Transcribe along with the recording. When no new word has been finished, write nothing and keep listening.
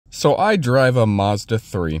So I drive a Mazda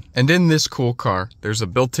 3, and in this cool car, there's a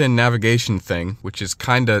built-in navigation thing, which is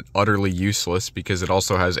kinda utterly useless because it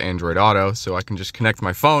also has Android Auto, so I can just connect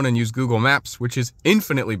my phone and use Google Maps, which is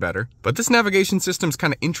infinitely better. But this navigation system's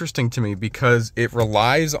kinda interesting to me because it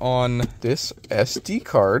relies on this SD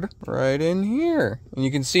card right in here. And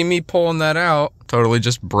you can see me pulling that out. Totally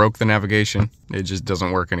just broke the navigation. It just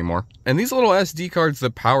doesn't work anymore. And these little SD cards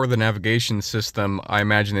that power the navigation system, I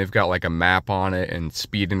imagine they've got like a map on it and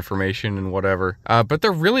speed information and whatever. But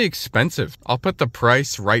they're really expensive. I'll put the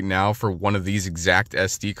price right now for one of these exact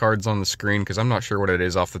SD cards on the screen because I'm not sure what it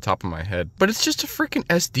is off the top of my head. But it's just a freaking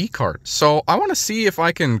SD card. So I want to see if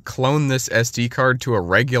I can clone this SD card to a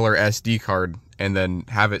regular SD card and then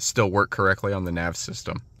have it still work correctly on the nav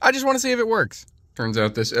system. I just want to see if it works. Turns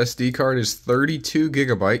out this SD card is 32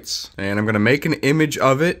 gigabytes, and I'm gonna make an image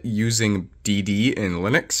of it using DD in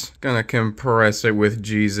Linux. Gonna compress it with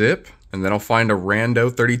gzip, and then I'll find a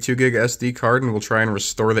rando 32 gig SD card and we'll try and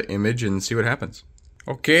restore the image and see what happens.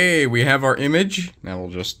 Okay, we have our image. Now we'll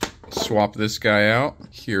just swap this guy out.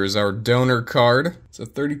 Here's our donor card. It's a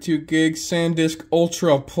 32 gig SanDisk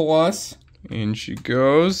Ultra Plus. In she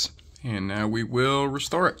goes. And now we will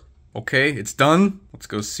restore it. Okay, it's done. Let's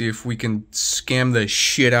go see if we can scam the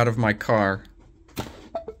shit out of my car.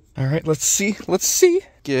 All right, let's see. Let's see.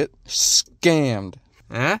 Get scammed.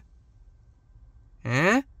 Huh?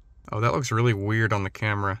 Huh? Oh, that looks really weird on the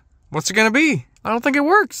camera. What's it gonna be? I don't think it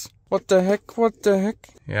works. What the heck? What the heck?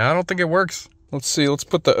 Yeah, I don't think it works. Let's see. Let's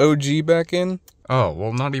put the OG back in. Oh,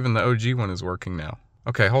 well, not even the OG one is working now.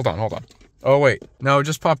 Okay, hold on, hold on. Oh, wait. No, it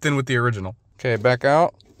just popped in with the original. Okay, back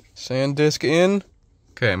out. SanDisk in.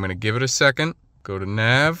 Okay, I'm gonna give it a second. Go to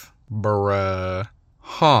nav. Bruh.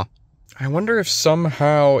 Huh. I wonder if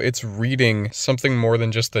somehow it's reading something more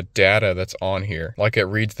than just the data that's on here. Like it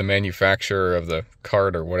reads the manufacturer of the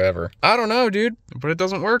card or whatever. I don't know, dude. But it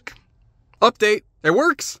doesn't work. Update. It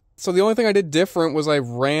works! So the only thing I did different was I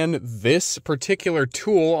ran this particular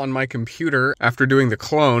tool on my computer after doing the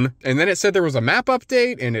clone, and then it said there was a map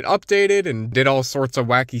update, and it updated and did all sorts of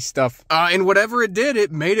wacky stuff. And whatever it did,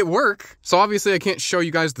 it made it work. So obviously I can't show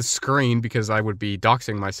you guys the screen because I would be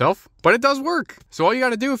doxing myself, but it does work. So all you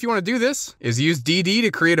gotta do if you wanna do this is use DD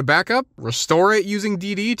to create a backup, restore it using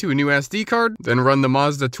DD to a new SD card, then run the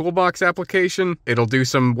Mazda Toolbox application. It'll do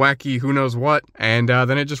some wacky who knows what, and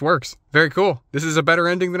then it just works. Very cool. This is a better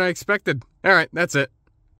ending than I expected. All right, that's it.